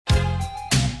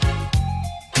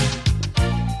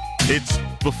It's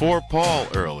before Paul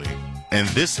early, and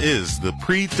this is the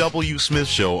Pre-W. Smith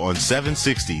Show on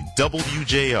 760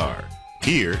 WJR.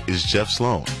 Here is Jeff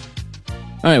Sloan. All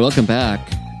right, welcome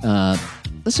back.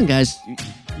 Listen, guys,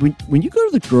 when you go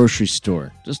to the grocery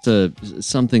store, just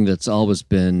something that's always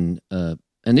been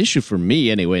an issue for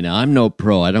me anyway. Now, I'm no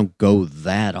pro. I don't go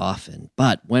that often.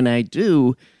 But when I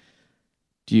do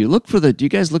you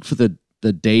guys look for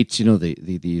the dates,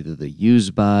 the use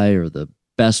by or the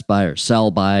best buy or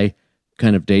sell by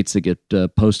kind of dates that get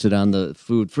posted on the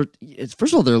food? First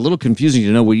of all, they're a little confusing to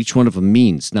know what each one of them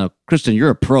means. Now, Kristen, you're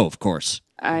a pro, of course.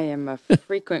 I am a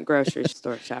frequent grocery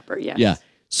store shopper, yes. Yeah.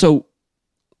 So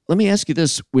let me ask you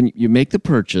this. When you make the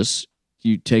purchase,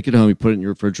 you take it home, you put it in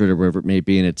your refrigerator, wherever it may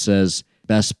be, and it says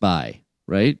Best Buy,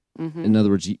 right? Mm-hmm. In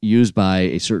other words, used by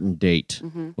a certain date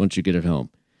once you get it home.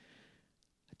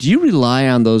 Do you rely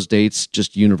on those dates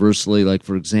just universally? Like,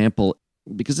 for example,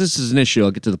 because this is an issue,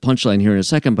 I'll get to the punchline here in a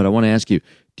second, but I want to ask you,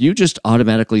 do you just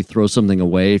automatically throw something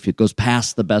away if it goes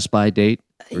past the Best Buy date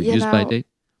or used by date?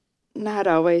 Not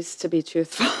always, to be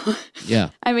truthful. Yeah.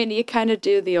 I mean, you kind of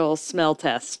do the old smell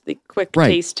test, the quick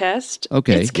taste test.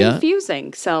 Okay. It's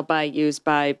confusing. Sell by, used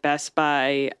by, Best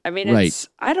Buy. I mean,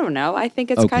 I don't know. I think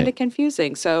it's kind of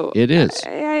confusing. So it is.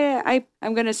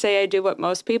 I'm going to say I do what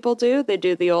most people do. They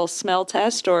do the old smell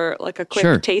test or like a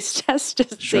quick taste test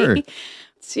to see.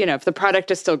 If the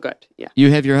product is still good. Yeah.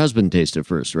 You have your husband taste it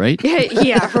first, right?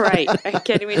 Yeah, right. I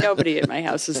can't even, nobody at my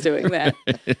house is doing that.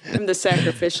 I'm the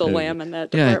sacrificial lamb in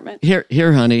that department.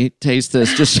 Here, honey, taste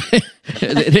this. Just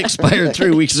it expired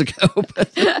 3 weeks ago.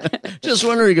 Just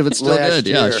wondering if it's still good.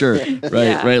 Year. Yeah, sure.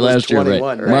 Right, last year.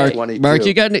 Right. Mark,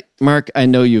 you got any? Mark, I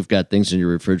know you've got things in your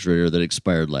refrigerator that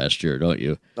expired last year, don't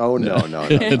you? Oh, no.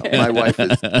 My wife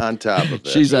is on top of it.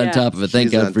 She's on top of it.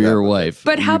 Thank God for your wife.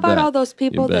 But how about all those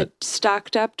people that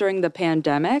stocked up during the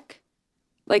pandemic?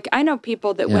 Like, I know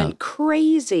people that went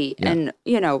crazy and,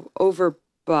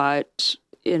 overbought,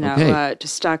 to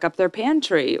stock up their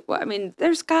pantry. Well, I mean,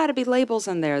 there's got to be labels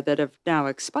in there that have now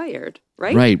expired,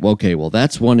 right? Right. Okay. Well,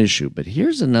 that's one issue. But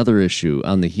here's another issue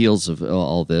on the heels of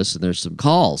all this. And there's some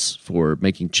calls for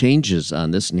making changes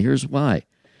on this. And here's why.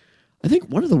 I think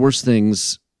one of the worst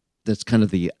things that's kind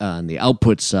of on the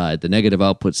output side, the negative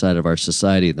output side of our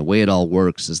society and the way it all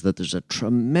works is that there's a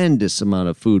tremendous amount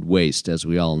of food waste, as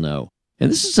we all know. And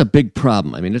this is a big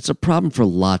problem. I mean, it's a problem for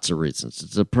lots of reasons.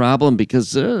 It's a problem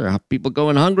because there are people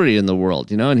going hungry in the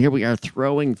world, and here we are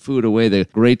throwing food away. The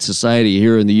great society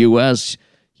here in the U.S.,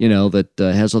 that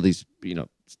has all these,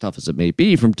 as tough as it may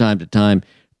be from time to time,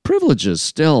 privileges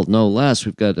still, no less.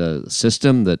 We've got a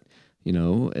system that,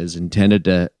 is intended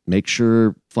to make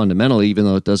sure fundamentally, even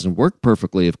though it doesn't work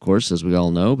perfectly, of course, as we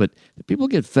all know, but people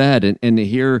get fed. And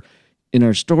here in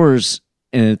our stores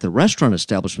and at the restaurant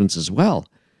establishments as well,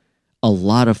 a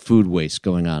lot of food waste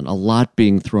going on, a lot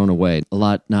being thrown away, a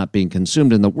lot not being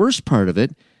consumed. And the worst part of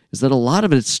it is that a lot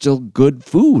of it is still good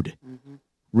food,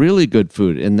 really good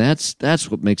food. And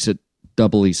that's what makes it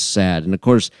doubly sad. And of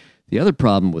course, the other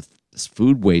problem with this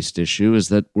food waste issue is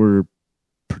that we're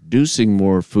producing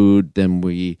more food than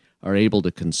we are able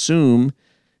to consume.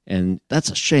 And that's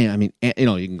a shame. I mean, you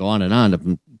can go on and on.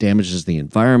 It damages the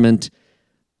environment,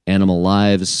 animal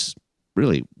lives,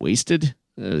 really wasted,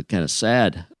 kind of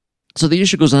sad. So the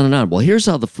issue goes on and on. Well, here's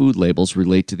how the food labels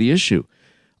relate to the issue.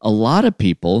 A lot of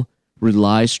people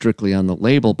rely strictly on the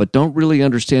label, but don't really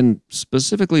understand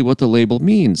specifically what the label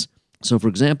means. So, for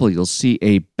example, you'll see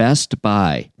a Best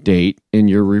Buy date in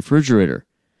your refrigerator.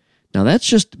 Now, that's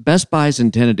just Best Buy is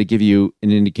intended to give you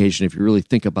an indication, if you really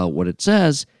think about what it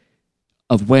says,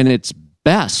 of when it's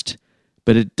best.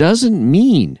 But it doesn't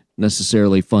mean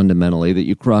necessarily fundamentally that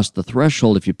you cross the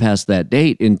threshold if you pass that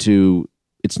date into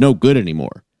it's no good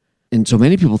anymore. And so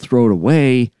many people throw it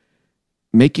away,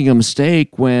 making a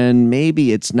mistake when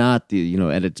maybe it's not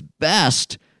at its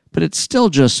best, but it's still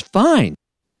just fine.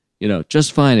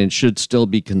 Just fine and should still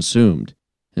be consumed.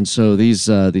 And so these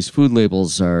food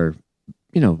labels are,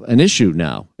 an issue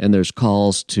now, and there's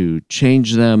calls to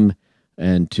change them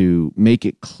and to make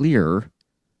it clearer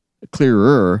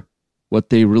what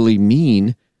they really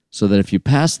mean, so that if you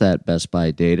pass that Best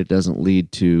Buy date, it doesn't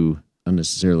lead to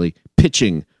unnecessarily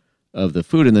pitching of the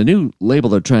food. And the new label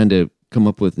they're trying to come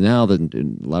up with now that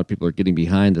a lot of people are getting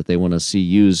behind, that they want to see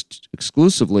used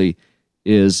exclusively,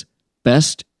 is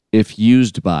best if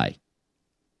used by.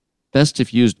 Best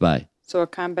if used by. So a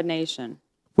combination.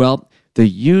 Well, the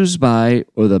used by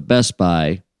or the Best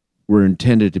Buy were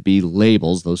intended to be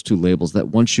labels, those two labels, that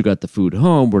once you got the food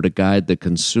home were to guide the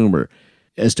consumer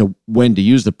as to when to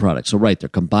use the product. So right, they're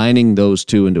combining those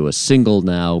two into a single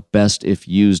now, best if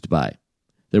used by.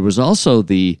 There was also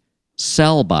the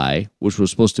sell by, which was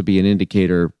supposed to be an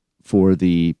indicator for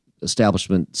the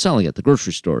establishment selling it, the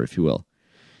grocery store, if you will.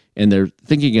 And they're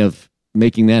thinking of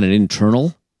making that an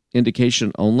internal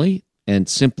indication only and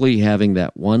simply having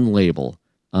that one label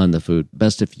on the food,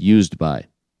 best if used by.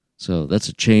 So that's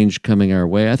a change coming our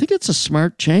way. I think it's a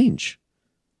smart change.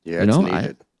 Yeah, it's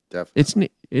needed.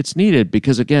 Definitely. It's needed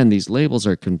because, again, these labels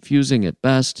are confusing at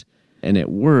best and at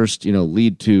worst,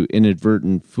 lead to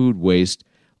inadvertent food waste.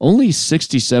 Only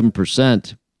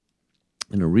 67%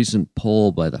 in a recent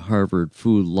poll by the Harvard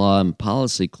Food Law and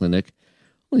Policy Clinic,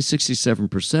 only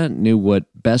 67% knew what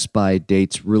best by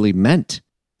dates really meant.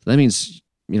 So that means,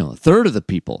 a third of the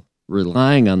people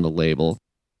relying on the label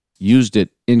used it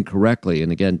incorrectly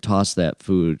and, again, tossed that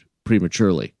food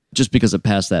prematurely just because it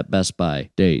passed that best by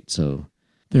date. So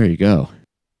there you go.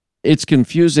 It's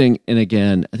confusing. And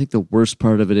again, I think the worst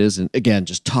part of it is, and again,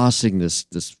 just tossing this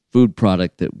food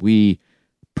product that we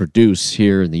produce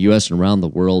here in the U.S. and around the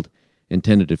world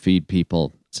intended to feed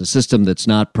people. It's a system that's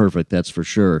not perfect, that's for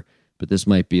sure, but this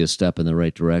might be a step in the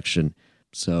right direction.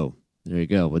 So there you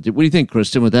go. What do you think,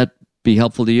 Kristen? Would that be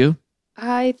helpful to you?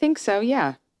 I think so,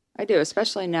 yeah. I do,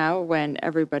 especially now when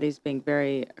everybody's being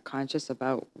very conscious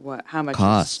about how much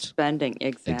cost. Spending.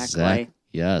 Exactly.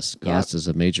 Yes, cost is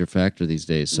a major factor these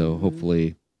days. So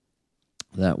hopefully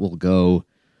that will go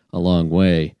a long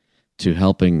way to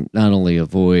helping not only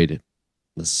avoid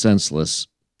the senseless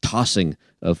tossing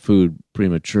of food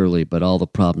prematurely, but all the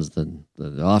problems,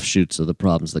 the offshoots of the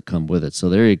problems that come with it. So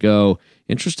there you go.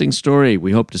 Interesting story.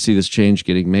 We hope to see this change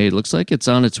getting made. Looks like it's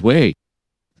on its way.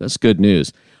 That's good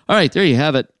news. All right, there you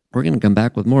have it. We're going to come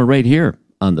back with more right here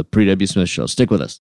on the Pre W. Smith Show. Stick with us.